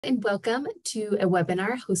And welcome to a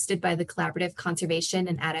webinar hosted by the Collaborative Conservation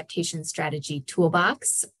and Adaptation Strategy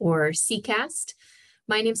Toolbox, or CCAST.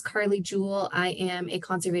 My name is Carly Jewell. I am a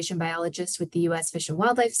conservation biologist with the U.S. Fish and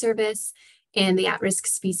Wildlife Service and the At-Risk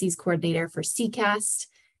Species Coordinator for CCAST.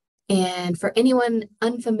 And for anyone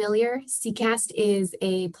unfamiliar, CCAST is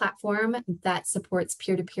a platform that supports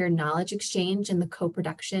peer-to-peer knowledge exchange and the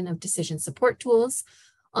co-production of decision support tools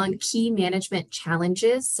on key management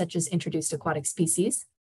challenges such as introduced aquatic species.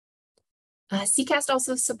 CCAST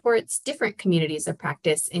also supports different communities of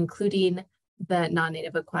practice, including the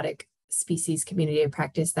non-native aquatic species community of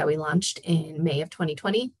practice that we launched in May of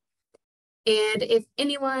 2020. And if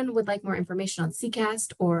anyone would like more information on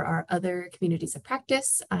CCAST or our other communities of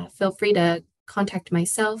practice, feel free to contact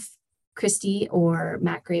myself, Christy, or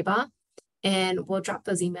Matt Graybaugh, and we'll drop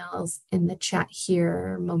those emails in the chat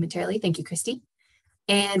here momentarily. Thank you, Christy.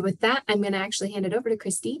 And with that, I'm going to actually hand it over to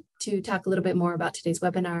Christy to talk a little bit more about today's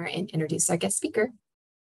webinar and introduce our guest speaker.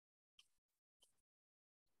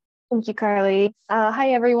 Thank you, Carly.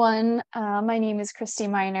 Hi, everyone. My name is Christy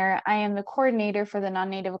Miner. I am the coordinator for the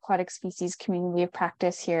Non-Native Aquatic Species Community of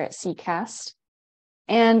Practice here at CCAST.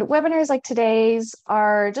 And webinars like today's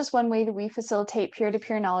are just one way that we facilitate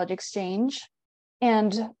peer-to-peer knowledge exchange.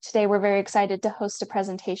 And today we're very excited to host a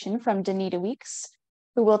presentation from Danita Weeks,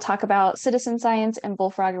 who will talk about citizen science and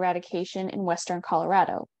bullfrog eradication in Western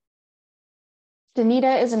Colorado.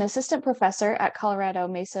 Danita is an assistant professor at Colorado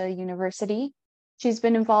Mesa University. She's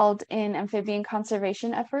been involved in amphibian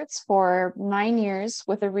conservation efforts for 9 years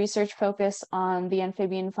with a research focus on the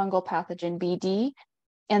amphibian fungal pathogen BD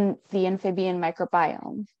and the amphibian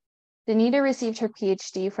microbiome. Danita received her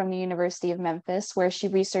PhD from the University of Memphis, where she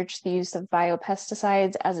researched the use of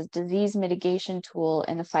biopesticides as a disease mitigation tool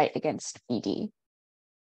in the fight against BD.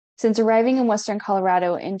 Since arriving in Western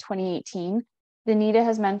Colorado in 2018, Danita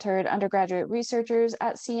has mentored undergraduate researchers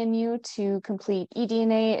at CMU to complete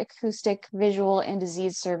eDNA, acoustic, visual, and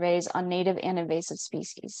disease surveys on native and invasive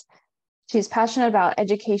species. She's passionate about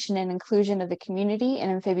education and inclusion of the community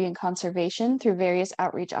in amphibian conservation through various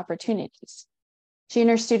outreach opportunities. She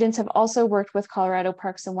and her students have also worked with Colorado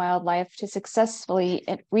Parks and Wildlife to successfully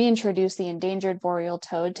reintroduce the endangered boreal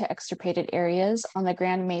toad to extirpated areas on the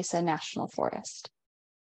Grand Mesa National Forest.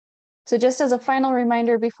 So just as a final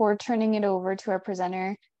reminder before turning it over to our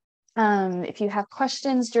presenter, if you have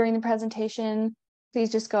questions during the presentation,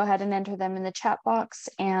 please just go ahead and enter them in the chat box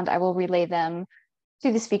and I will relay them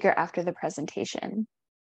to the speaker after the presentation.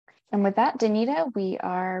 And with that, Danita, we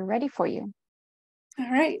are ready for you.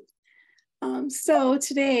 All right. So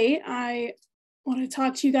today I want to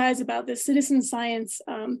talk to you guys about the citizen science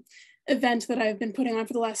event that I've been putting on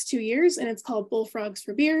for the last 2 years, and it's called Bullfrogs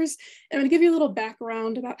for Beers. And I'm going to give you a little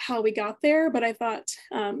background about how we got there, but I thought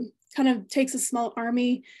kind of takes a small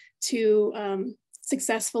army to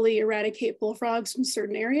successfully eradicate bullfrogs from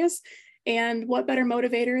certain areas. And what better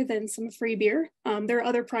motivator than some free beer? There are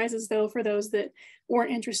other prizes though for those that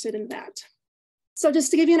weren't interested in that. So just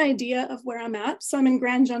to give you an idea of where I'm at, so I'm in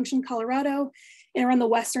Grand Junction, Colorado, and we're on the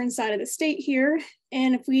western side of the state here.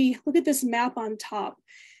 And if we look at this map on top,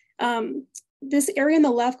 this area on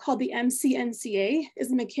the left called the MCNCA is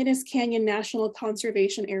the McInnes Canyon National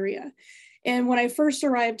Conservation Area. And when I first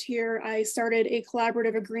arrived here, I started a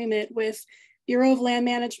collaborative agreement with Bureau of Land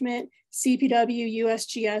Management, CPW,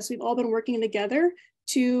 USGS. We've all been working together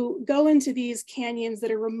to go into these canyons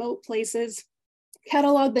that are remote places,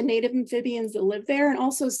 catalog the native amphibians that live there, and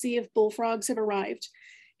also see if bullfrogs have arrived.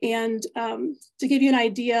 And to give you an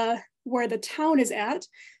idea where the town is at.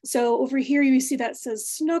 So over here, you see that says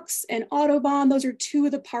Snooks and Audubon. Those are two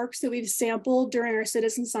of the parks that we've sampled during our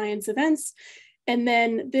citizen science events. And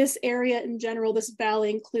then this area in general, this valley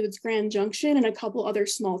includes Grand Junction and a couple other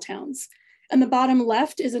small towns. And the bottom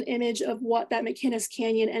left is an image of what that McInnes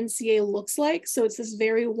Canyon NCA looks like. So it's this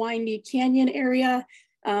very windy canyon area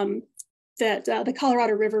that the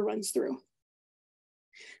Colorado River runs through.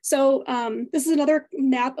 So this is another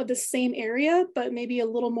map of the same area, but maybe a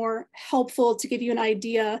little more helpful to give you an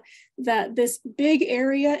idea that this big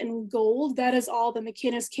area in gold, that is all the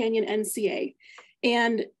McInnes Canyon NCA.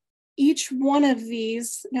 And each one of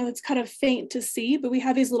these, now it's kind of faint to see, but we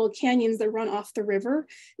have these little canyons that run off the river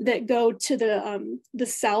that go to the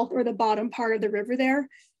south or the bottom part of the river there.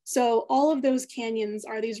 So all of those canyons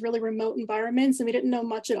are these really remote environments, and we didn't know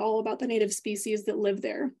much at all about the native species that live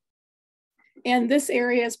there. And this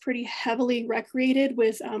area is pretty heavily recreated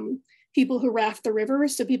with people who raft the river,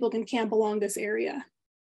 so people can camp along this area.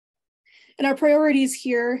 And our priorities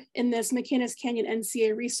here in this McInnes Canyon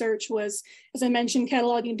NCA research was, as I mentioned,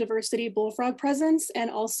 cataloging diversity bullfrog presence, and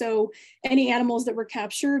also any animals that were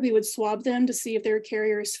captured, we would swab them to see if they were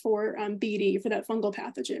carriers for BD, for that fungal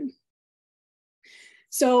pathogen.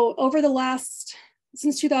 So over the last,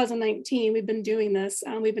 since 2019, we've been doing this.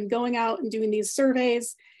 We've been going out and doing these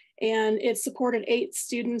surveys, and it's supported 8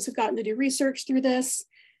 students who've gotten to do research through this.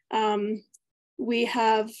 We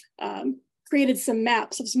have created some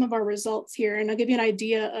maps of some of our results here, and I'll give you an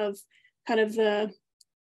idea of kind of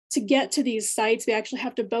to get to these sites, we actually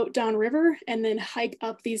have to boat down river and then hike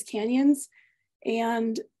up these canyons.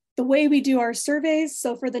 And the way we do our surveys,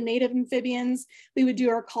 so for the native amphibians, we would do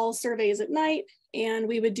our call surveys at night, and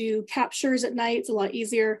we would do captures at night. It's a lot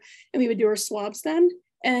easier, and we would do our swabs then,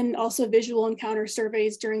 and also visual encounter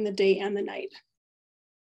surveys during the day and the night.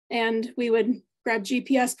 And we would grab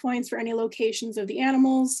GPS points for any locations of the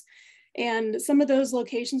animals. And some of those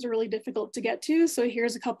locations are really difficult to get to. So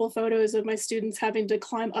here's a couple of photos of my students having to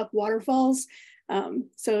climb up waterfalls.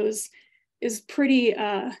 So it is pretty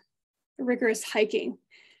rigorous hiking.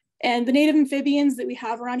 And the native amphibians that we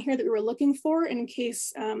have around here that we were looking for, in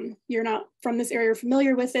case you're not from this area or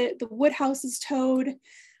familiar with it, the woodhouse's toad,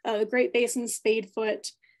 the Great Basin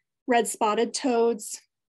spadefoot, red-spotted toads,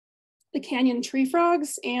 the canyon tree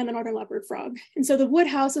frogs, and the northern leopard frog. And so the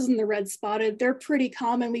woodhouses and the red-spotted, they're pretty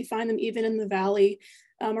common. We find them even in the valley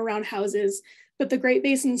around houses. But the Great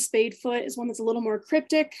Basin spadefoot is one that's a little more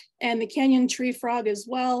cryptic, and the canyon tree frog as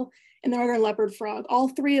well, and the northern leopard frog. All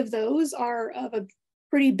 3 of those are of a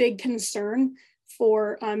pretty big concern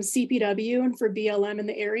for CPW and for BLM in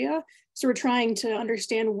the area. So we're trying to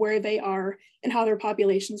understand where they are and how their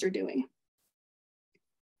populations are doing.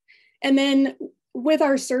 And then with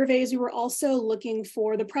our surveys, we were also looking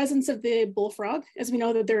for the presence of the bullfrog, as we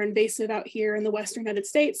know that they're invasive out here in the Western United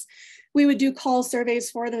States. We would do call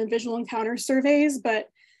surveys for them and visual encounter surveys, but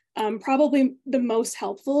probably the most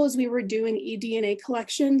helpful is we were doing eDNA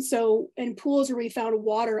collection. So in pools where we found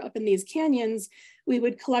water up in these canyons, we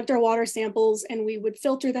would collect our water samples and we would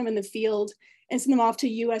filter them in the field and send them off to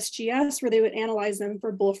USGS, where they would analyze them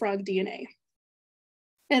for bullfrog DNA.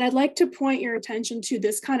 And I'd like to point your attention to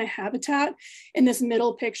this kind of habitat in this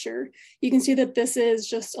middle picture. You can see that this is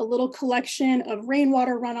just a little collection of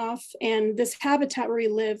rainwater runoff, and this habitat where we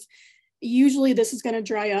live, usually this is going to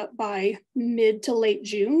dry up by mid to late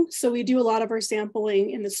June. So we do a lot of our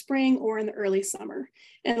sampling in the spring or in the early summer.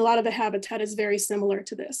 And a lot of the habitat is very similar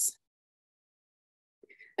to this.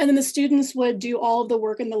 And then the students would do all of the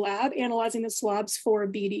work in the lab, analyzing the swabs for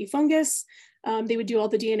BD fungus. They would do all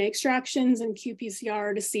the DNA extractions and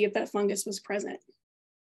qPCR to see if that fungus was present.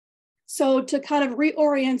 So to kind of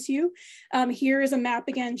reorient you, here is a map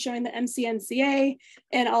again showing the MCNCA,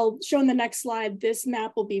 and I'll show in the next slide, this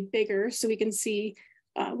map will be bigger so we can see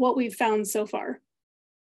what we've found so far.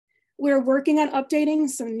 We're working on updating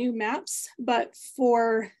some new maps, but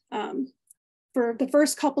for the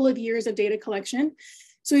first couple of years of data collection,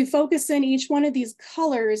 so we focus in each one of these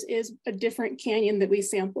colors is a different canyon that we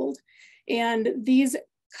sampled. And these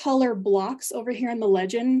color blocks over here in the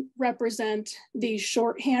legend represent the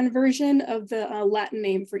shorthand version of the Latin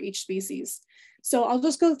name for each species. So I'll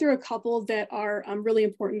just go through a couple that are really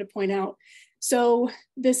important to point out. So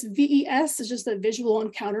this VES is just a visual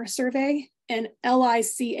encounter survey, and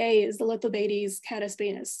LICA is the Lithobates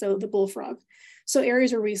catesbeianus, so the bullfrog. So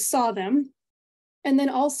areas where we saw them. And then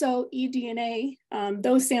also eDNA,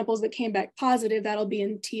 those samples that came back positive, that'll be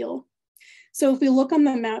in teal. So if we look on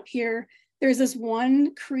the map here, there's this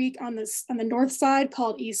one creek on the north side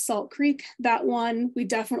called East Salt Creek. That one, we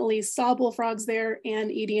definitely saw bullfrogs there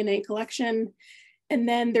and eDNA collection. And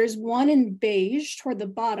then there's one in beige toward the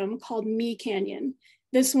bottom called Me Canyon.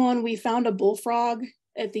 This one, we found a bullfrog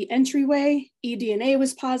at the entryway. eDNA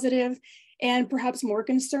was positive, and perhaps more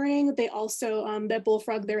concerning, they also, that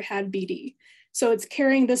bullfrog there had BD. So it's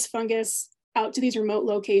carrying this fungus out to these remote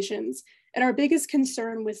locations. And our biggest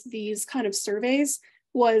concern with these kind of surveys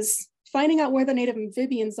was finding out where the native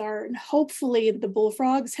amphibians are, and hopefully the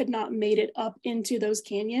bullfrogs had not made it up into those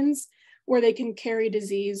canyons where they can carry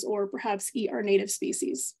disease or perhaps eat our native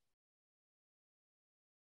species.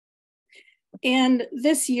 And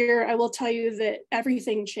this year, I will tell you that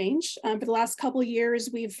everything changed. For the last couple of years,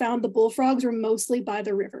 we've found the bullfrogs were mostly by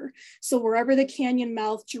the river. So wherever the canyon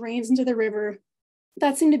mouth drains into the river,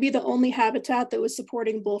 that seemed to be the only habitat that was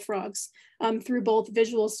supporting bullfrogs through both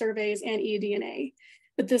visual surveys and eDNA.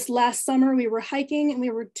 But this last summer, we were hiking and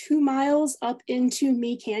we were 2 miles up into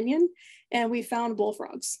Me Canyon, and we found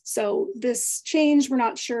bullfrogs. So this change, we're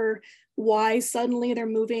not sure why suddenly they're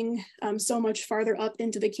moving so much farther up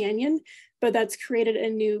into the canyon, but that's created a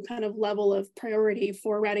new kind of level of priority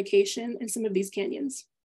for eradication in some of these canyons.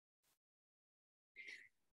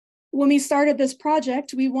 When we started this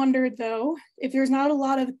project, we wondered though, if there's not a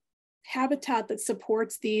lot of habitat that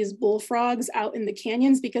supports these bullfrogs out in the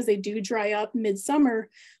canyons because they do dry up midsummer,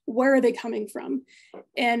 where are they coming from?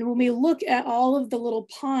 And when we look at all of the little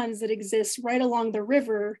ponds that exist right along the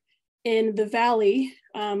river in the valley,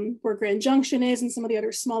 where Grand Junction is and some of the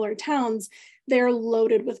other smaller towns, they're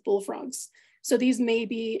loaded with bullfrogs. So these may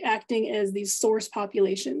be acting as these source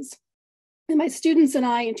populations. And my students and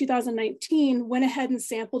I in 2019 went ahead and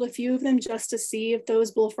sampled a few of them just to see if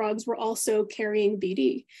those bullfrogs were also carrying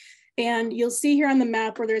BD. And you'll see here on the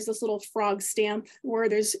map where there's this little frog stamp where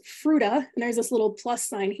there's Fruta, and there's this little plus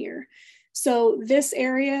sign here. So this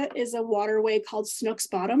area is a waterway called Snook's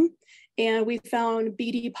Bottom, and we found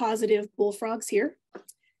BD positive bullfrogs here.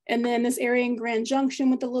 And then this area in Grand Junction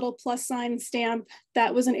with the little plus sign stamp,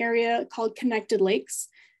 that was an area called Connected Lakes.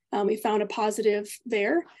 We found a positive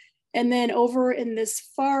there. And then over in this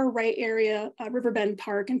far right area, Riverbend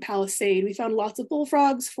Park and Palisade, we found lots of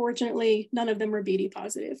bullfrogs. Fortunately, none of them were BD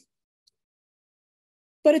positive.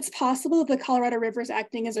 But it's possible that the Colorado River is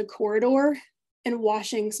acting as a corridor and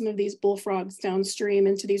washing some of these bullfrogs downstream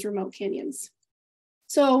into these remote canyons.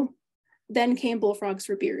 So then came Bullfrogs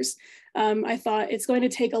for Beers. I thought it's going to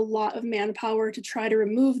take a lot of manpower to try to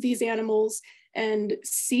remove these animals and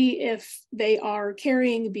see if they are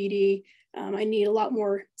carrying BD. I need a lot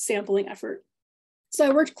more sampling effort. So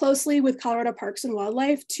I worked closely with Colorado Parks and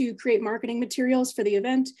Wildlife to create marketing materials for the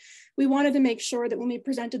event. We wanted to make sure that when we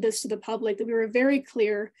presented this to the public, that we were very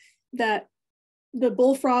clear that the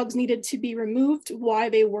bullfrogs needed to be removed, why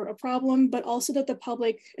they were a problem, but also that the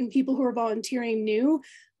public and people who were volunteering knew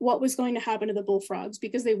what was going to happen to the bullfrogs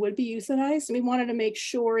because they would be euthanized. And we wanted to make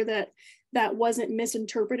sure that that wasn't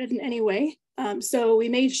misinterpreted in any way. So we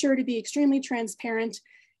made sure to be extremely transparent,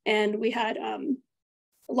 and we had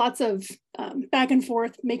lots of back and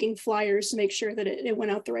forth making flyers to make sure that it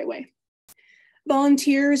went out the right way.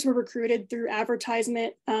 Volunteers were recruited through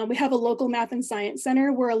advertisement. We have a local math and science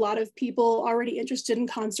center where a lot of people already interested in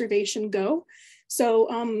conservation go.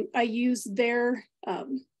 So I used their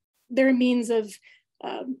means of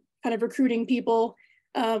kind of recruiting people.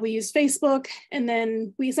 We used Facebook, and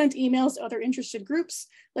then we sent emails to other interested groups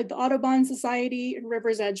like the Audubon Society and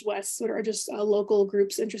River's Edge West, that are just local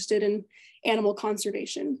groups interested in animal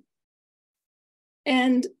conservation.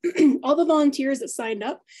 And all the volunteers that signed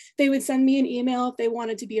up, they would send me an email if they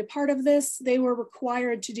wanted to be a part of this. They were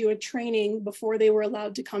required to do a training before they were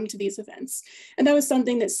allowed to come to these events. And that was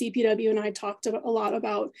something that CPW and I talked a lot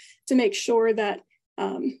about, to make sure that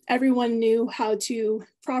everyone knew how to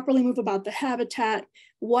properly move about the habitat,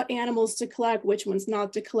 what animals to collect, which ones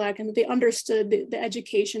not to collect, and that they understood the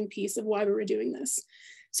education piece of why we were doing this.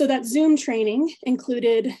 So that Zoom training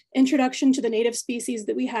included introduction to the native species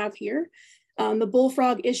that we have here, the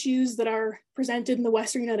bullfrog issues that are presented in the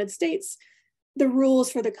Western United States, the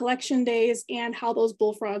rules for the collection days, and how those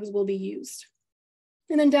bullfrogs will be used.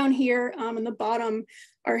 And then down here in the bottom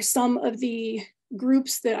are some of the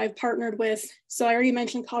groups that I've partnered with. So I already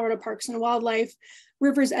mentioned Colorado Parks and Wildlife.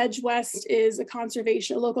 River's Edge West is a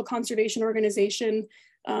local conservation organization,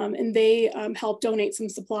 and they help donate some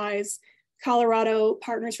supplies. Colorado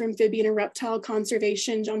Partners for Amphibian and Reptile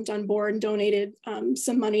Conservation jumped on board and donated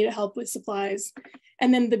some money to help with supplies.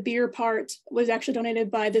 And then the beer part was actually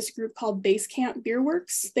donated by this group called Base Camp Beer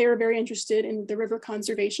Works. They were very interested in the river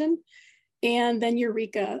conservation. And then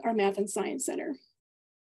Eureka, our math and science center.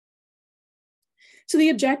 So the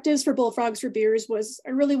objectives for Bullfrogs for Beers was,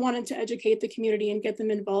 I really wanted to educate the community and get them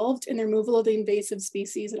involved in the removal of the invasive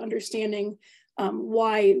species and understanding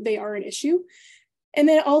why they are an issue. And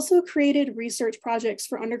then it also created research projects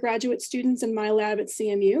for undergraduate students in my lab at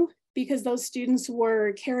CMU, because those students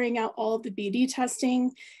were carrying out all of the BD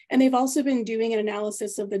testing, and they've also been doing an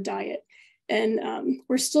analysis of the diet. And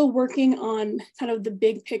we're still working on kind of the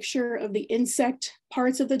big picture of the insect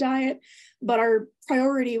parts of the diet, but our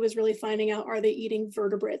priority was really finding out, are they eating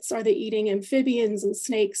vertebrates? Are they eating amphibians and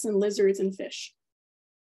snakes and lizards and fish?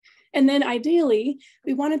 And then ideally,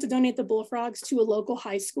 we wanted to donate the bullfrogs to a local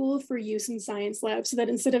high school for use in science labs, so that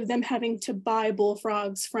instead of them having to buy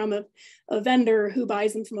bullfrogs from a vendor who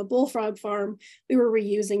buys them from a bullfrog farm, we were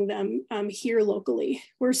reusing them here locally.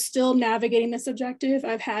 We're still navigating this objective.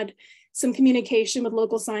 I've had some communication with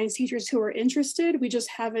local science teachers who are interested. We just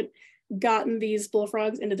haven't gotten these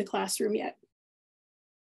bullfrogs into the classroom yet.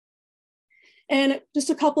 And just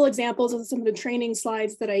a couple examples of some of the training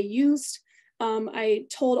slides that I used. I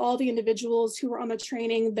told all the individuals who were on the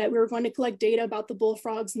training that we were going to collect data about the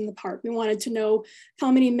bullfrogs in the park. We wanted to know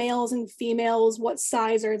how many males and females, what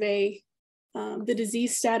size are they, the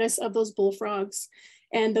disease status of those bullfrogs,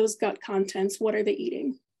 and those gut contents. What are they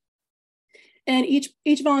eating? And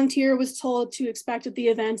each volunteer was told to expect at the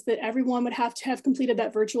event that everyone would have to have completed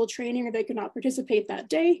that virtual training or they could not participate that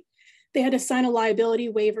day. They had to sign a liability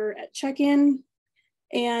waiver at check-in.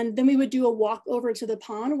 And then we would do a walk over to the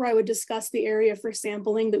pond where I would discuss the area for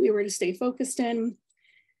sampling that we were to stay focused in.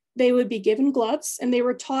 They would be given gloves and they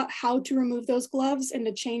were taught how to remove those gloves and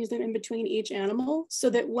to change them in between each animal so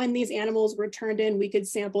that when these animals were turned in, we could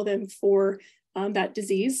sample them for that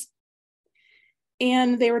disease.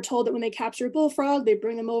 And they were told that when they capture a bullfrog, they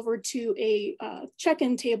bring them over to a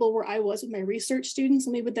check-in table where I was with my research students,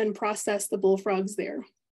 and we would then process the bullfrogs there.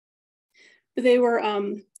 But they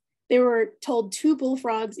were told 2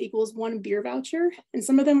 bullfrogs equals 1 beer voucher. And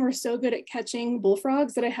some of them were so good at catching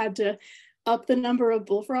bullfrogs that I had to up the number of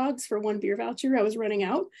bullfrogs for 1 beer voucher. I was running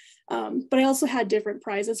out. But I also had different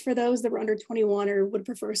prizes for those that were under 21 or would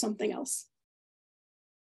prefer something else.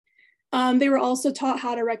 They were also taught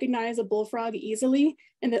how to recognize a bullfrog easily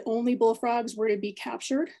and that only bullfrogs were to be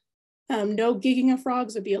captured. No gigging of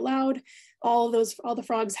frogs would be allowed. All the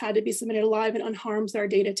frogs had to be submitted alive and unharmed to our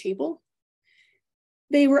data table.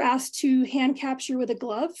 They were asked to hand capture with a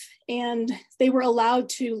glove, and they were allowed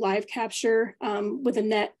to live capture with a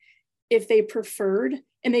net if they preferred,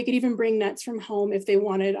 and they could even bring nets from home if they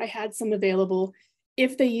wanted. I had some available.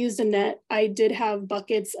 If they used a net, I did have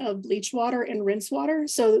buckets of bleach water and rinse water.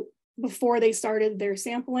 So before they started their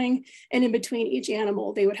sampling and in between each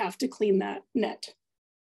animal, they would have to clean that net.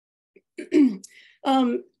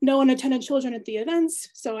 No unattended children at the events,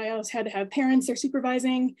 so I always had to have parents there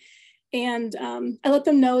supervising. And I let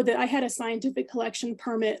them know that I had a scientific collection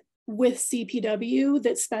permit with CPW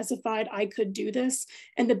that specified I could do this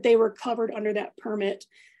and that they were covered under that permit.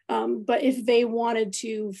 But if they wanted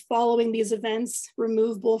to, following these events,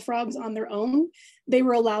 remove bullfrogs on their own, they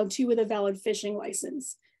were allowed to with a valid fishing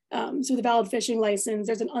license. So the valid fishing license,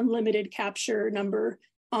 there's an unlimited capture number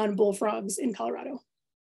on bullfrogs in Colorado.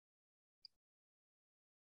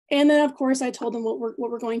 And then of course I told them what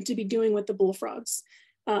we're going to be doing with the bullfrogs.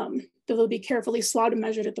 That they'll be carefully swabbed and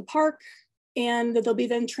measured at the park, and that they'll be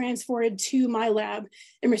then transported to my lab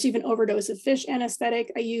and receive an overdose of fish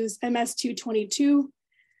anesthetic. I use MS-222.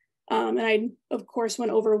 And I, of course,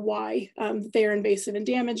 went over why they are invasive and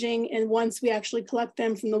damaging. And once we actually collect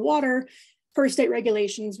them from the water, per state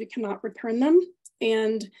regulations, we cannot return them,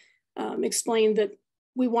 and explain that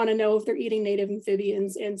we want to know if they're eating native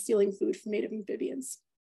amphibians and stealing food from native amphibians.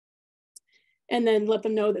 And then let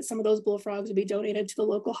them know that some of those bullfrogs will be donated to the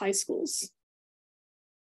local high schools.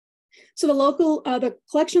 So the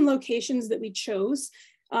collection locations that we chose,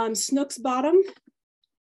 Snooks Bottom,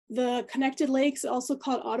 the Connected Lakes, also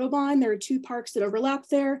called Audubon. There are 2 parks that overlap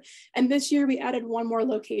there. And this year we added 1 more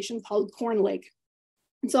location called Corn Lake.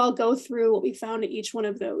 And so I'll go through what we found at each one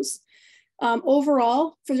of those.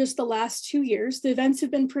 Overall, for just the last 2 years, the events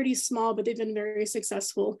have been pretty small, but they've been very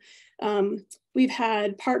successful. We've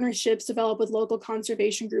had partnerships develop with local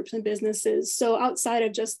conservation groups and businesses. So outside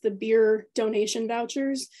of just the beer donation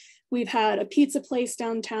vouchers, we've had a pizza place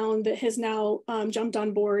downtown that has now jumped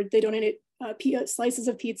on board. They donated slices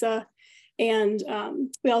of pizza. And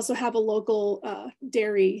we also have a local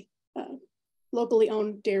locally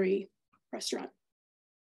owned dairy restaurant.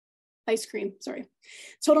 Ice cream, sorry.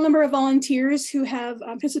 Total number of volunteers who have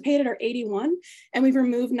participated are 81, and we've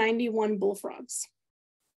removed 91 bullfrogs.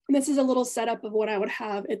 And this is a little setup of what I would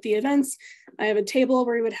have at the events. I have a table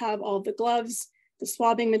where we would have all the gloves, the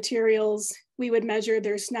swabbing materials. We would measure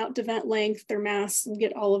their snout to vent length, their mass, and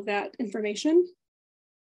get all of that information.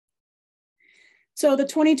 So the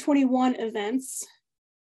 2021 events,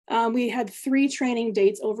 we had 3 training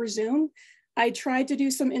dates over Zoom. I tried to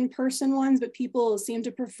do some in-person ones, but people seemed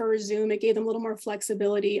to prefer Zoom. It gave them a little more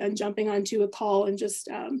flexibility on jumping onto a call and just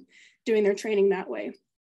doing their training that way.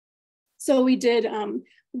 So we did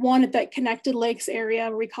one at that Connected Lakes area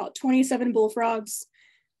where we caught 27 bullfrogs.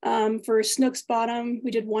 For Snooks Bottom,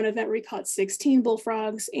 we did 1 event where we caught 16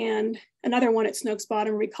 bullfrogs, and another one at Snooks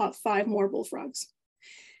Bottom where we caught 5 more bullfrogs.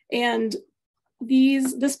 And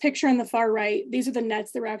this picture on the far right, these are the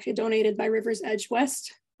nets that were actually donated by River's Edge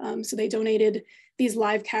West. So they donated these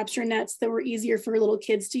live capture nets that were easier for little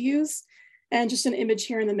kids to use. And just an image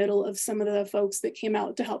here in the middle of some of the folks that came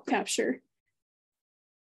out to help capture.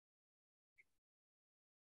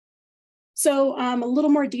 So a little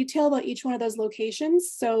more detail about each one of those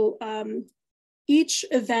locations. So each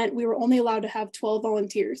event, we were only allowed to have 12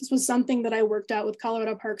 volunteers. This was something that I worked out with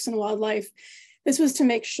Colorado Parks and Wildlife. This was to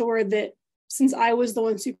make sure that, since I was the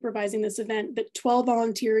one supervising this event, that 12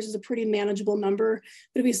 volunteers is a pretty manageable number.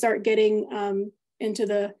 But if we start getting into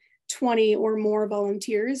the 20 or more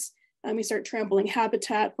volunteers, We start trampling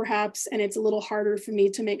habitat perhaps, and it's a little harder for me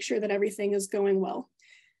to make sure that everything is going well.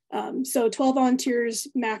 So 12 volunteers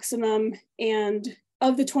maximum, and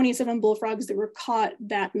of the 27 bullfrogs that were caught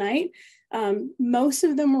that night, most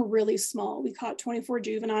of them were really small. We caught 24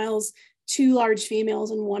 juveniles, 2 large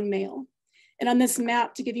females, and 1 male. And on this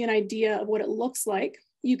map, to give you an idea of what it looks like,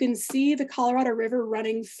 you can see the Colorado River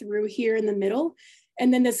running through here in the middle.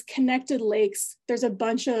 And then this connected lakes, there's a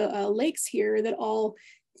bunch of lakes here that all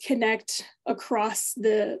connect across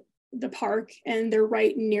the park, and they're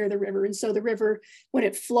right near the river. And so the river, when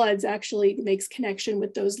it floods, actually makes connection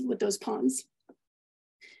with those ponds.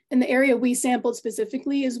 And the area we sampled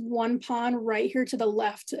specifically is one pond right here to the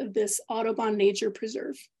left of this Audubon Nature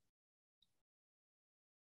Preserve.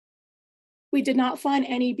 We did not find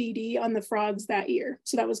any BD on the frogs that year,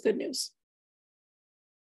 so that was good news.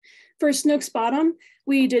 For Snook's Bottom,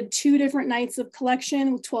 we did 2 different nights of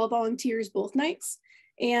collection with 12 volunteers both nights.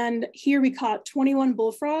 And here we caught 21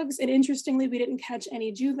 bullfrogs. And interestingly, we didn't catch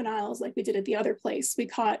any juveniles like we did at the other place. We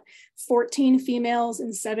caught 14 females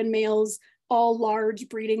and 7 males, all large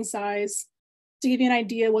breeding size. To give you an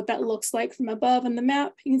idea what that looks like from above on the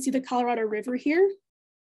map, you can see the Colorado River here.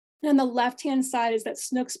 And on the left-hand side is that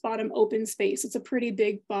Snook's Bottom open space. It's a pretty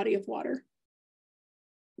big body of water.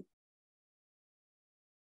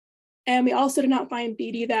 And we also did not find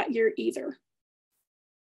BD that year either.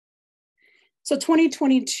 So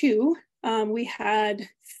 2022, we had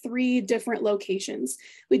 3 different locations.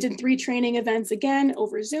 We did 3 training events again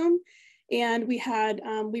over Zoom, and we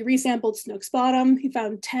resampled Snook's Bottom. We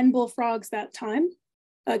found 10 bullfrogs that time.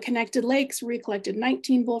 Connected Lakes, we collected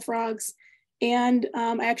 19 bullfrogs. And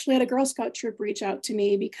I actually had a Girl Scout troop reach out to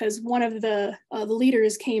me because one of the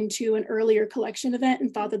leaders came to an earlier collection event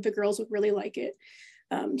and thought that the girls would really like it.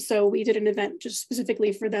 So we did an event just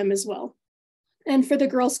specifically for them as well. And for the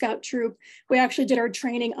Girl Scout troop, we actually did our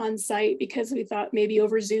training on site because we thought maybe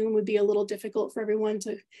over Zoom would be a little difficult for everyone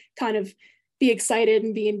to kind of be excited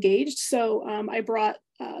and be engaged. So I brought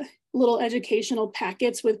little educational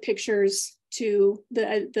packets with pictures to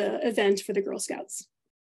the event for the Girl Scouts.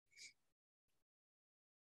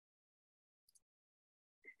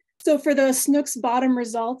 So for the Snook's Bottom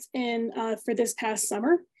results for this past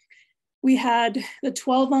summer, we had the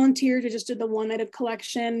 12 volunteers who just did the 1 night of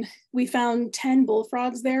collection. We found 10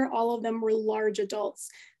 bullfrogs there. All of them were large adults.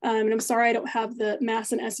 And I'm sorry, I don't have the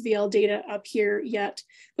mass and SVL data up here yet,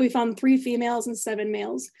 but we found 3 females and 7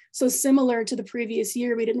 males. So similar to the previous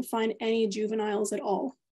year, we didn't find any juveniles at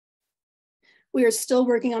all. We are still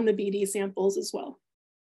working on the BD samples as well.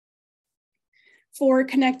 For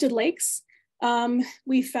Connected Lakes,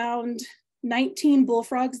 we found 19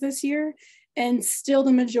 bullfrogs this year, and still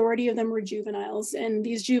the majority of them were juveniles. And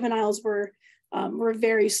these juveniles were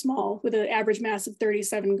very small with an average mass of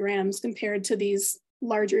 37 grams compared to these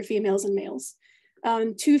larger females and males.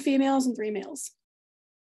 2 females and 3 males.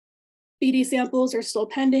 BD samples are still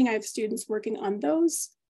pending. I have students working on those.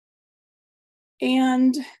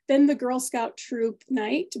 And then the Girl Scout troop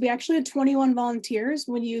night, we actually had 21 volunteers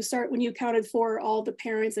when you counted for all the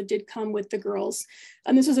parents that did come with the girls.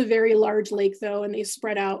 And this was a very large lake though, and they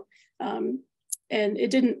spread out. And it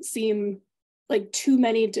didn't seem like too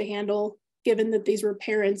many to handle, given that these were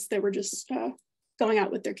parents that were just going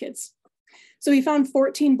out with their kids. So we found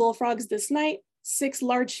 14 bullfrogs this night, 6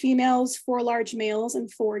 large females, 4 large males,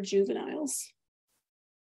 and 4 juveniles.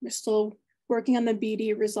 We're still working on the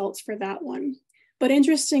BD results for that one. But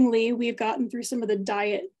interestingly, we've gotten through some of the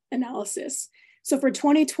diet analysis. So for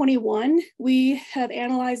 2021, we have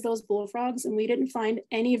analyzed those bullfrogs and we didn't find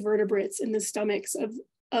any vertebrates in the stomachs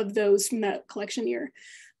of those from that collection year.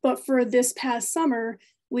 But for this past summer,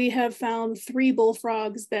 we have found 3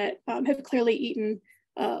 bullfrogs that have clearly eaten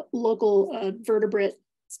local vertebrate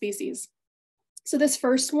species. So this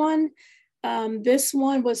first one, this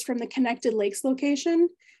one was from the Connected Lakes location,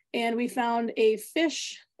 and we found a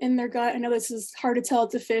fish in their gut. I know this is hard to tell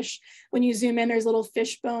it's a fish. When you zoom in, there's little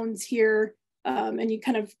fish bones here, and you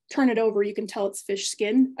kind of turn it over, you can tell it's fish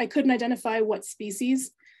skin. I couldn't identify what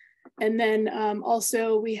species. And then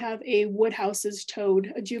also we have a Woodhouse's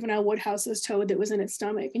toad, a juvenile Woodhouse's toad that was in its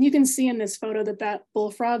stomach. And you can see in this photo that that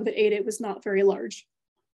bullfrog that ate it was not very large.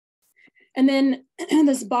 And then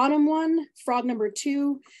this bottom one, frog number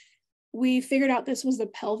 2, we figured out this was the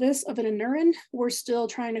pelvis of an anurin. We're still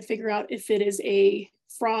trying to figure out if it is a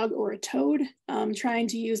frog or a toad, trying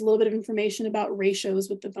to use a little bit of information about ratios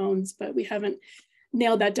with the bones, but we haven't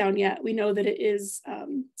nailed that down yet. We know that it is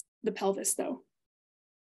the pelvis though.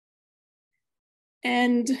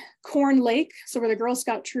 And Corn Lake, so where the Girl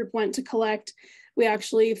Scout troop went to collect, we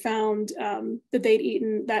actually found that they'd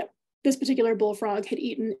eaten, that this particular bullfrog had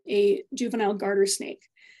eaten a juvenile garter snake.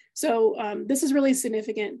 So this is really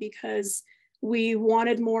significant because we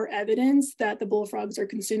wanted more evidence that the bullfrogs are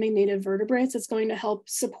consuming native vertebrates. It's going to help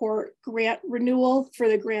support grant renewal for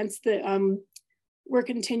the grants that we're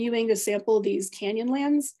continuing to sample these canyon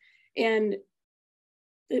lands. And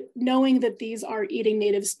knowing that these are eating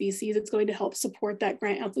native species, it's going to help support that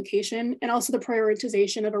grant application and also the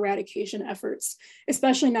prioritization of eradication efforts,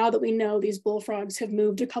 especially now that we know these bullfrogs have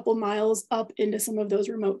moved a couple miles up into some of those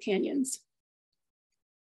remote canyons.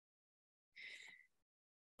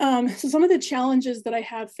 So some of the challenges that I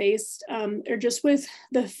have faced are just with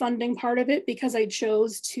the funding part of it, because I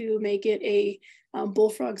chose to make it a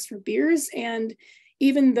Bullfrogs for Beers. And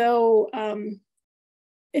even though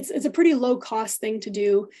it's a pretty low cost thing to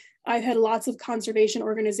do, I've had lots of conservation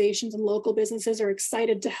organizations and local businesses are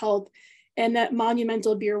excited to help. And that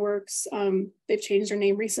Monumental Beer Works, they've changed their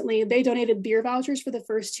name recently. They donated beer vouchers for the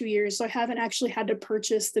first 2 years. So I haven't actually had to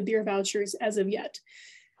purchase the beer vouchers as of yet.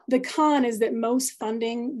 The con is that most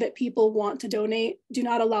funding that people want to donate do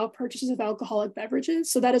not allow purchases of alcoholic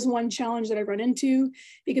beverages. So that is one challenge that I run into,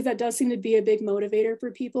 because that does seem to be a big motivator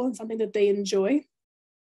for people and something that they enjoy.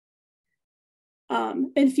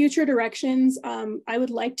 In future directions, I would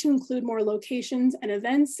like to include more locations and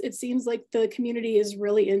events. It seems like the community is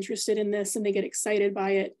really interested in this and they get excited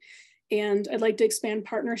by it. And I'd like to expand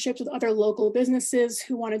partnerships with other local businesses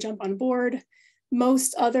who want to jump on board.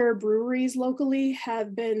 Most other breweries locally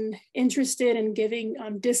have been interested in giving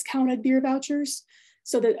discounted beer vouchers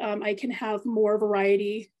so that I can have more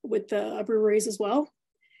variety with the breweries as well.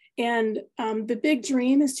 And the big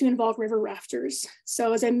dream is to involve river rafters.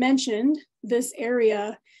 So as I mentioned, this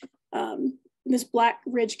area, this Black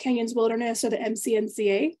Ridge Canyons Wilderness, or the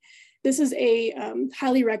MCNCA, this is a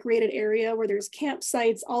highly recreated area where there's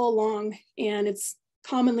campsites all along, and it's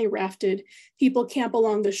commonly rafted. People camp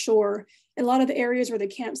along the shore. And a lot of the areas where the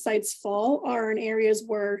campsites fall are in areas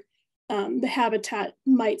where the habitat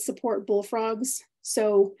might support bullfrogs.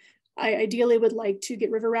 So I ideally would like to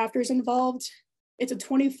get river rafters involved. It's a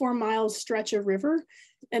 24-mile stretch of river,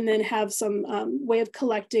 and then have some way of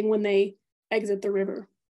collecting when they exit the river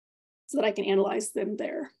so that I can analyze them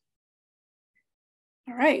there.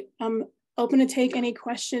 All right, I'm open to take any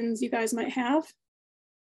questions you guys might have.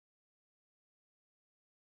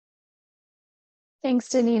 Thanks,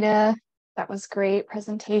 Danita. That was great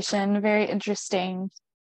presentation, very interesting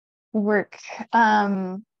work.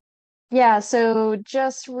 Yeah, so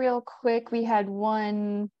just real quick, we had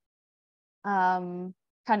one kind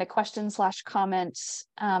of question / comment.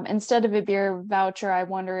 Instead of a beer voucher, I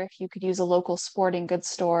wonder if you could use a local sporting goods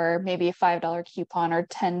store, maybe a $5 coupon or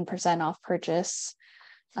 10% off purchase.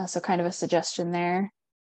 So kind of a suggestion there.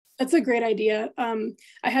 That's a great idea.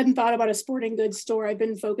 I hadn't thought about a sporting goods store. I've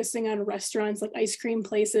been focusing on restaurants like ice cream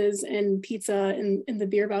places and pizza and the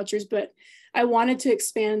beer vouchers, but I wanted to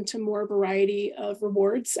expand to more variety of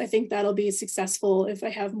rewards. I think that'll be successful if I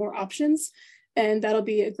have more options. And that'll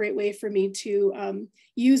be a great way for me to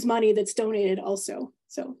use money that's donated also.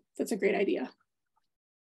 So that's a great idea.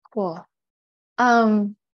 Cool.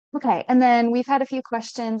 Okay, and then we've had a few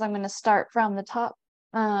questions. I'm going to start from the top.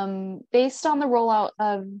 Based on the rollout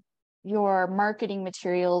of your marketing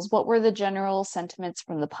materials, what were the general sentiments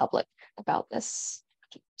from the public about this?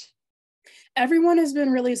 Everyone has been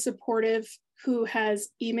really supportive who has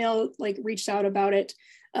emailed, like reached out about it.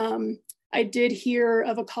 I did hear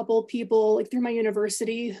of a couple people like through my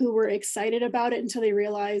university who were excited about it until they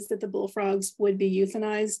realized that the bullfrogs would be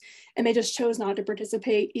euthanized, and they just chose not to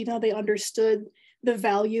participate, even though they understood the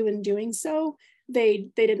value in doing so. They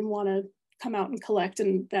didn't want to come out and collect,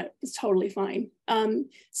 and that is totally fine.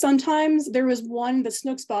 Sometimes there was one, the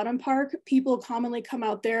Snooks Bottom Park, people commonly come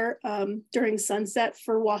out there during sunset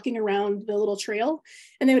for walking around the little trail,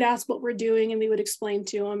 and they would ask what we're doing and we would explain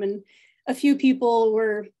to them. And a few people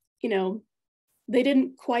were, they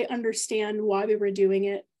didn't quite understand why we were doing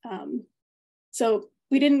it. So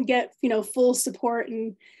we didn't get, full support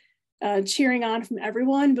and cheering on from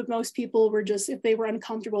everyone, but most people were just, if they were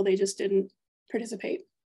uncomfortable, they just didn't participate.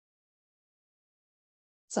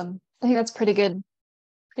 Awesome. I think that's pretty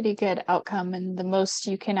good outcome, and the most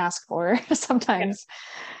you can ask for sometimes.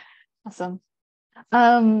 Yeah.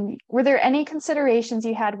 Awesome. Were there any considerations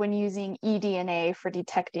you had when using eDNA for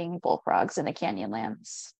detecting bullfrogs in the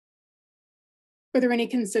canyonlands? Were there any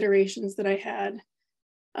considerations that I had?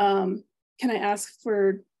 Can I ask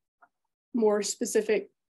for more specific?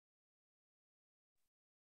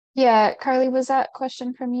 Yeah, Carly, was that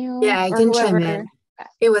question from you? Yeah, I can chime in.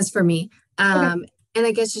 It was for me. Okay. And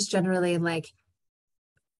I guess just generally, like,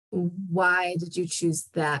 why did you choose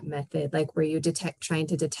that method? Like, were you trying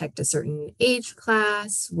to detect a certain age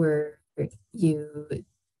class? Were you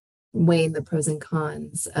weighing the pros and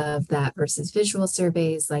cons of that versus visual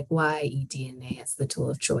surveys, like why eDNA as the tool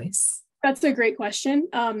of choice? That's a great question.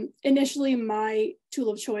 Initially, my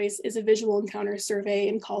tool of choice is a visual encounter survey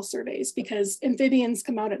and call surveys because amphibians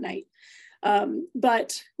come out at night.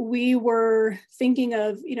 But we were thinking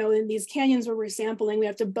of, in these canyons where we're sampling, we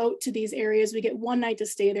have to boat to these areas. We get one night to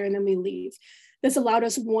stay there and then we leave. This allowed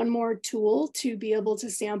us one more tool to be able to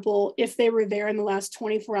sample if they were there in the last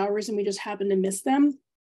 24 hours and we just happened to miss them.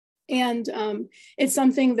 And it's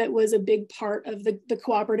something that was a big part of the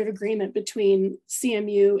cooperative agreement between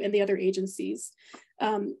CMU and the other agencies.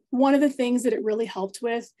 One of the things that it really helped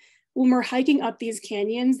with, when we're hiking up these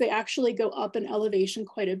canyons, they actually go up in elevation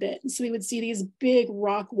quite a bit. And so we would see these big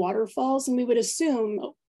rock waterfalls and we would assume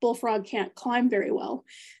bullfrog can't climb very well.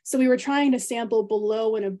 So we were trying to sample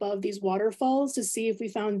below and above these waterfalls to see if we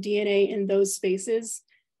found DNA in those spaces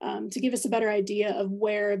to give us a better idea of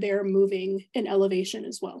where they're moving in elevation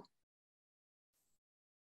as well.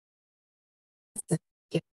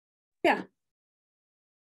 Yeah.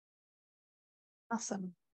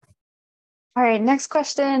 Awesome. All right, next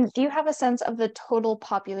question. Do you have a sense of the total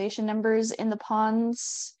population numbers in the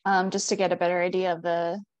ponds, just to get a better idea of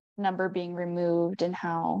the number being removed and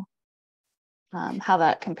how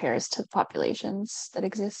that compares to the populations that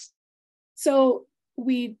exist? So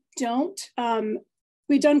we don't.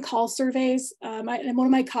 We've done call surveys. And one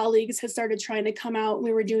of my colleagues has started trying to come out.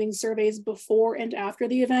 We were doing surveys before and after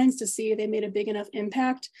the events to see if they made a big enough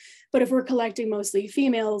impact. But if we're collecting mostly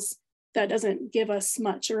females, that doesn't give us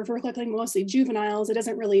much. Or if we're collecting mostly juveniles, it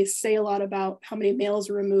doesn't really say a lot about how many males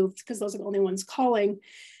are removed because those are the only ones calling.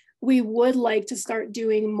 We would like to start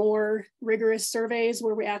doing more rigorous surveys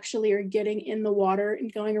where we actually are getting in the water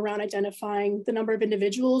and going around identifying the number of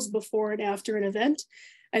individuals before and after an event.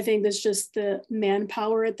 I think that's just the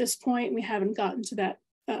manpower at this point. We haven't gotten to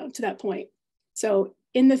that point. So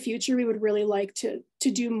in the future, we would really like to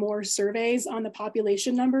do more surveys on the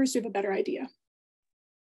population numbers to have a better idea.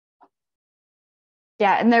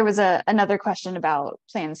 Yeah, and there was another question about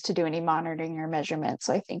plans to do any monitoring or measurement.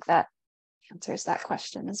 So I think that answers that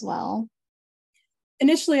question as well.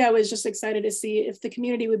 Initially, I was just excited to see if the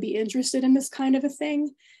community would be interested in this kind of a thing,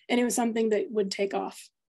 and it was something that would take off.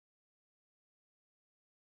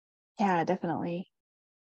 Yeah, definitely.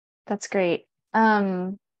 That's great.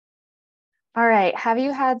 All right. Have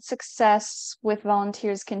you had success with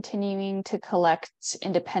volunteers continuing to collect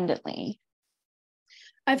independently?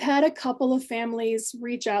 I've had a couple of families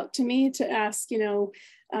reach out to me to ask,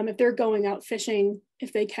 if they're going out fishing,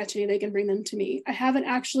 if they catch any, they can bring them to me. I haven't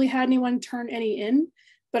actually had anyone turn any in,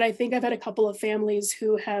 but I think I've had a couple of families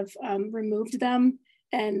who have removed them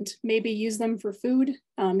and maybe use them for food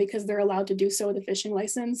because they're allowed to do so with a fishing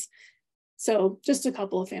license. So just a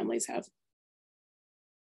couple of families have.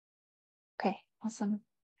 Okay, awesome.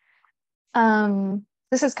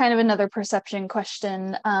 This is kind of another perception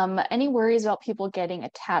question. Any worries about people getting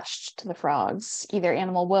attached to the frogs, either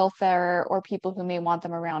animal welfare or people who may want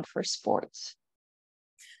them around for sports?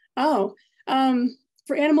 Oh,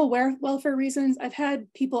 for animal welfare reasons, I've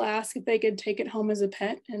had people ask if they could take it home as a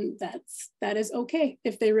pet, and that is okay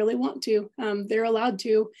if they really want to. They're allowed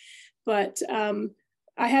to, but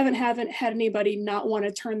I haven't had anybody not want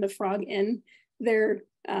to turn the frog in.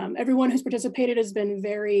 Everyone who's participated has been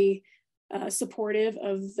very supportive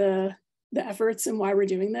of the efforts and why we're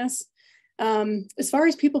doing this. As far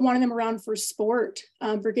as people wanting them around for sport,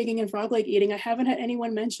 for gigging and frog leg eating, I haven't had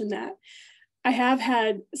anyone mention that. I have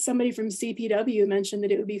had somebody from CPW mention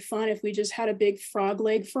that it would be fun if we just had a big frog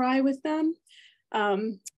leg fry with them,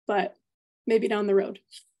 but maybe down the road.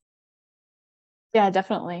 Yeah,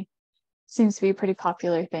 definitely. Seems to be a pretty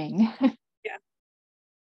popular thing. Yeah.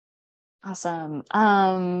 Awesome.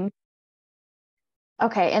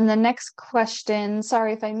 Okay, and the next question,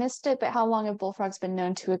 sorry if I missed it, but how long have bullfrogs been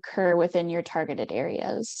known to occur within your targeted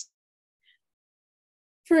areas?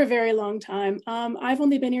 For a very long time. I've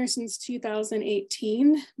only been here since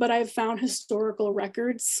 2018, but I've found historical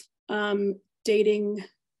records dating,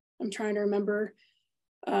 I'm trying to remember,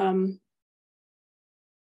 I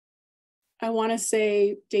want to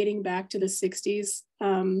say dating back to the 60s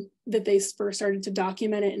that they first started to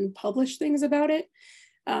document it and publish things about it.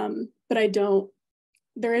 But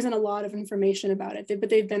there isn't a lot of information about it, but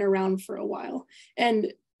they've been around for a while.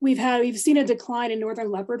 And we've seen a decline in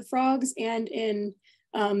northern leopard frogs and in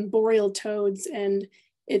boreal toads. And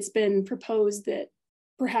it's been proposed that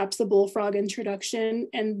perhaps the bullfrog introduction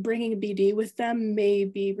and bringing BD with them may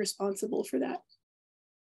be responsible for that.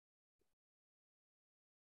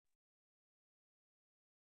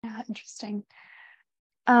 Yeah, interesting.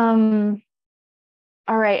 All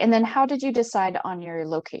right, and then how did you decide on your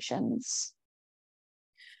locations?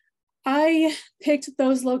 I picked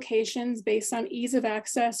those locations based on ease of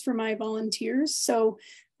access for my volunteers. So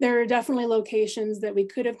there are definitely locations that we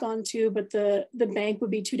could have gone to, but the bank would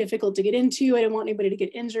be too difficult to get into. I didn't want anybody to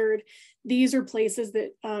get injured. These are places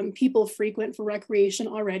that people frequent for recreation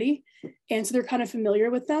already. And so they're kind of familiar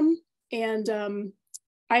with them. And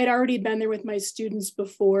I had already been there with my students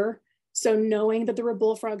before. So knowing that there were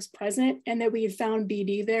bullfrogs present and that we had found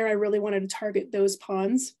BD there, I really wanted to target those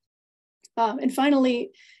ponds. And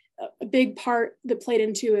finally, a big part that played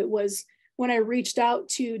into it was when I reached out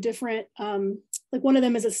to different, like one of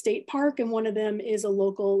them is a state park and one of them is a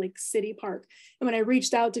local like city park. And when I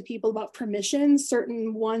reached out to people about permission,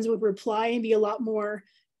 certain ones would reply and be a lot more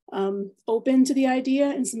open to the idea.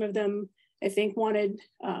 And some of them, I think, wanted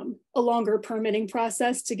a longer permitting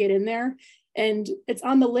process to get in there. And it's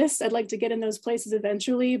on the list. I'd like to get in those places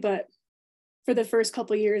eventually, but for the first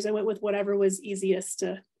couple of years, I went with whatever was easiest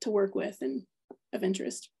to work with and of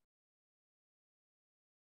interest.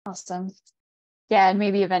 Awesome. Yeah, and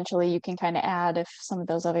maybe eventually you can kind of add if some of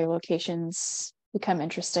those other locations become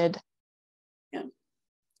interested. Yeah.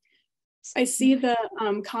 I see the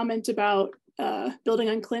comment about building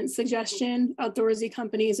on Clint's suggestion, outdoorsy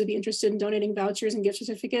companies would be interested in donating vouchers and gift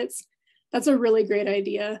certificates. That's a really great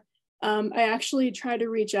idea. I actually tried to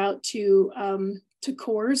reach out to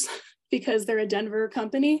Coors because they're a Denver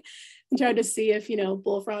company and tried to see if,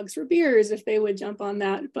 Bullfrogs for beers, if they would jump on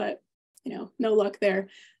that, but, no luck there.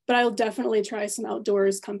 But I'll definitely try some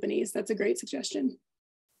outdoors companies. That's a great suggestion.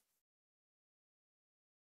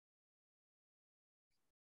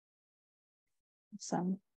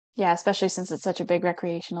 Awesome. Yeah, especially since it's such a big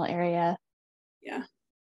recreational area. Yeah.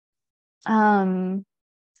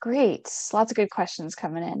 Great. Lots of good questions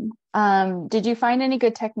coming in. Did you find any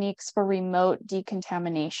good techniques for remote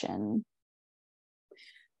decontamination?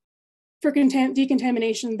 For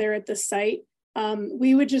decontamination there at the site,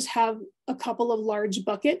 we would just have a couple of large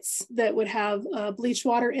buckets that would have bleach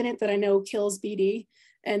water in it that I know kills BD,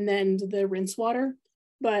 and then the rinse water.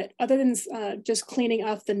 But other than just cleaning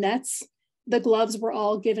off the nets, the gloves were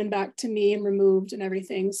all given back to me and removed and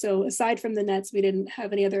everything. So aside from the nets, we didn't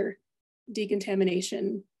have any other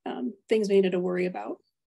decontamination things we needed to worry about.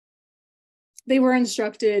 They were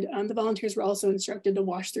instructed, the volunteers were also instructed to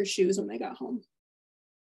wash their shoes when they got home.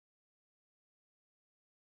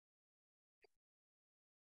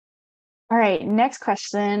 All right, next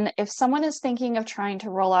question. If someone is thinking of trying to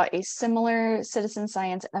roll out a similar citizen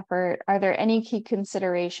science effort, are there any key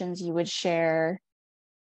considerations you would share?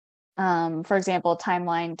 For example,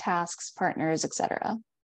 timeline, tasks, partners, etc.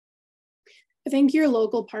 I think your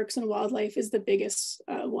local parks and wildlife is the biggest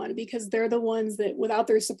one, because they're the ones that without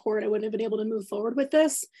their support, I wouldn't have been able to move forward with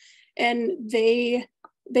this. And they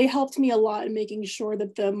helped me a lot in making sure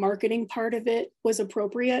that the marketing part of it was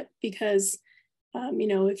appropriate, because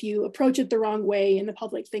if you approach it the wrong way and the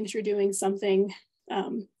public thinks you're doing something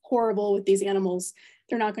horrible with these animals,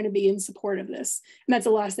 they're not going to be in support of this. And that's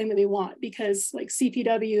the last thing that we want, because like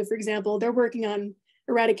CPW, for example, they're working on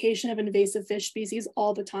eradication of invasive fish species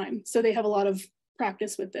all the time. So they have a lot of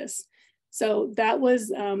practice with this. So that was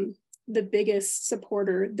the biggest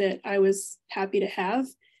supporter that I was happy to have.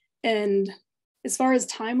 And as far as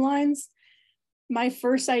timelines, my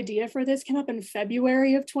first idea for this came up in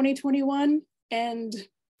February of 2021. And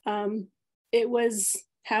it was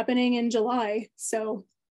happening in July. So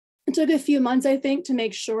it took a few months, I think, to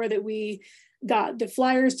make sure that we got the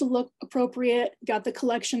flyers to look appropriate, got the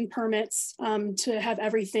collection permits to have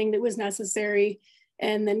everything that was necessary,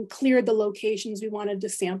 and then cleared the locations we wanted to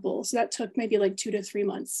sample. So that took maybe like 2 to 3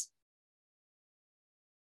 months.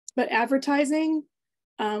 But advertising,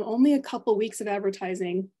 only a couple weeks of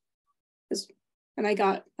advertising, and I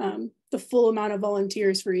got the full amount of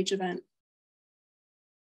volunteers for each event.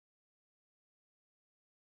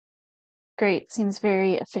 Great, seems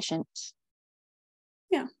very efficient.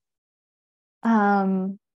 Yeah.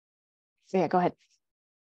 Yeah, go ahead.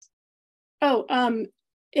 Oh,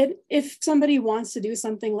 if somebody wants to do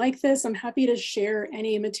something like this, I'm happy to share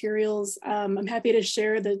any materials. I'm happy to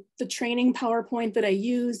share the training PowerPoint that I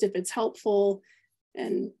used if it's helpful,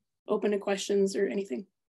 and open to questions or anything.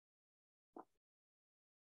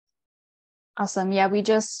 Awesome. Yeah, I'm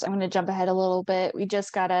going to jump ahead a little bit. We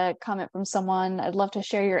just got a comment from someone. I'd love to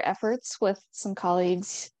share your efforts with some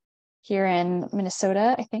colleagues here in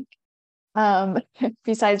Minnesota, I think.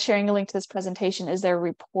 Besides sharing a link to this presentation, is there a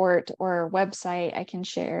report or a website I can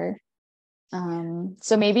share?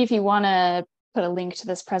 So maybe if you want to put a link to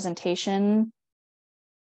this presentation,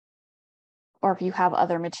 or if you have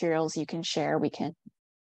other materials you can share,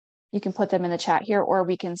 you can put them in the chat here, or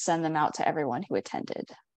we can send them out to everyone who attended.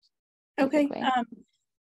 Okay.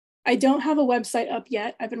 I don't have a website up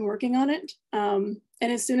yet. I've been working on it. And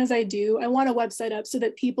as soon as I do, I want a website up so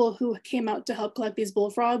that people who came out to help collect these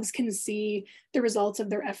bullfrogs can see the results of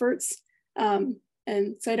their efforts.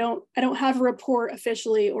 And so I don't have a report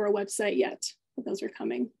officially or a website yet, but those are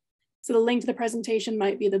coming. So the link to the presentation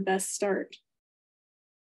might be the best start.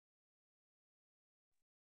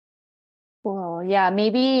 Cool. Yeah,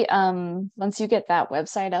 maybe once you get that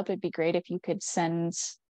website up, it'd be great if you could send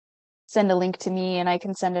a link to me and I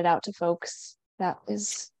can send it out to folks. That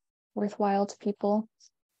is worthwhile to people.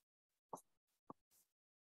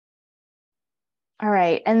 All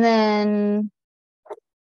right. And then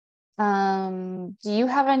do you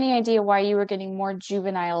have any idea why you were getting more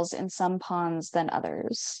juveniles in some ponds than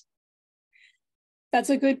others? That's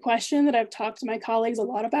a good question that I've talked to my colleagues a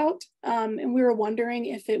lot about. And we were wondering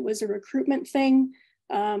if it was a recruitment thing.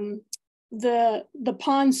 The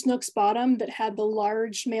pond Snook's Bottom that had the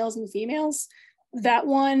large males and females, that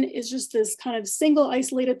one is just this kind of single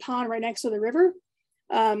isolated pond right next to the river.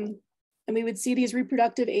 And we would see these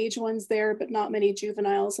reproductive age ones there, but not many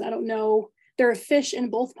juveniles. And I don't know, there are fish in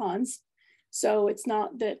both ponds. So it's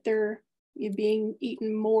not that they're being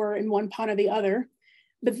eaten more in one pond or the other.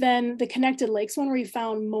 But then the Connected Lakes one where we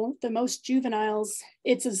found the most juveniles,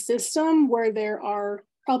 it's a system where there are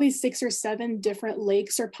probably 6 or 7 different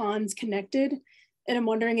lakes or ponds connected. And I'm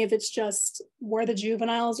wondering if it's just where the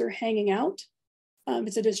juveniles are hanging out.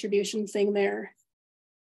 It's a distribution thing there.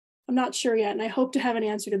 I'm not sure yet, and I hope to have an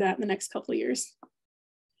answer to that in the next couple of years.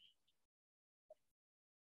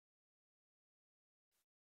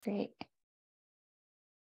 Great.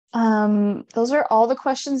 Those are all the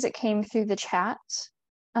questions that came through the chat.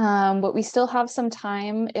 But we still have some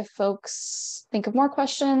time if folks think of more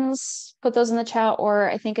questions, put those in the chat, or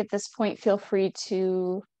I think at this point, feel free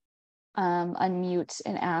to unmute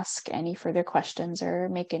and ask any further questions or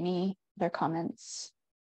make any other comments.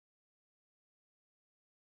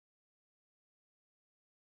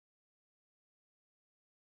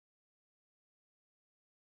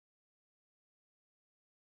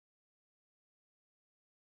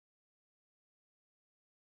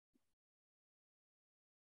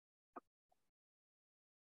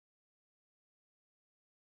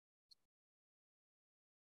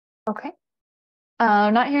 Okay.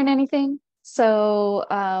 Not hearing anything. So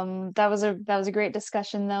that was a great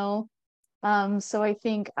discussion though. So I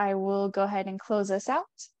think I will go ahead and close this out.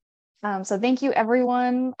 So thank you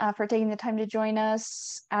everyone for taking the time to join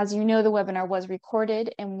us. As you know, the webinar was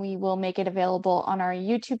recorded and we will make it available on our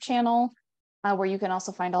YouTube channel where you can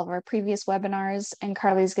also find all of our previous webinars. And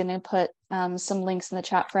Carly's going to put some links in the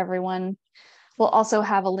chat for everyone. We'll also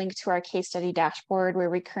have a link to our case study dashboard where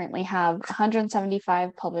we currently have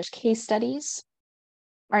 175 published case studies.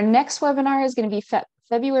 Our next webinar is going to be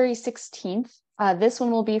February 16th. This one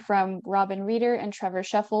will be from Robin Reeder and Trevor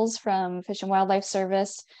Sheffels from Fish and Wildlife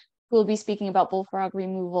Service, who will be speaking about bullfrog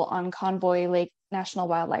removal on Convoy Lake National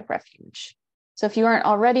Wildlife Refuge. So if you aren't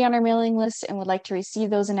already on our mailing list and would like to receive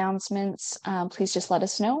those announcements, please just let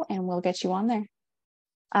us know and we'll get you on there.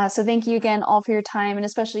 So thank you again all for your time, and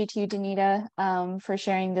especially to you, Danita, for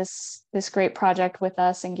sharing this great project with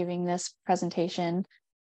us and giving this presentation.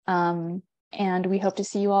 And we hope to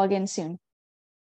see you all again soon.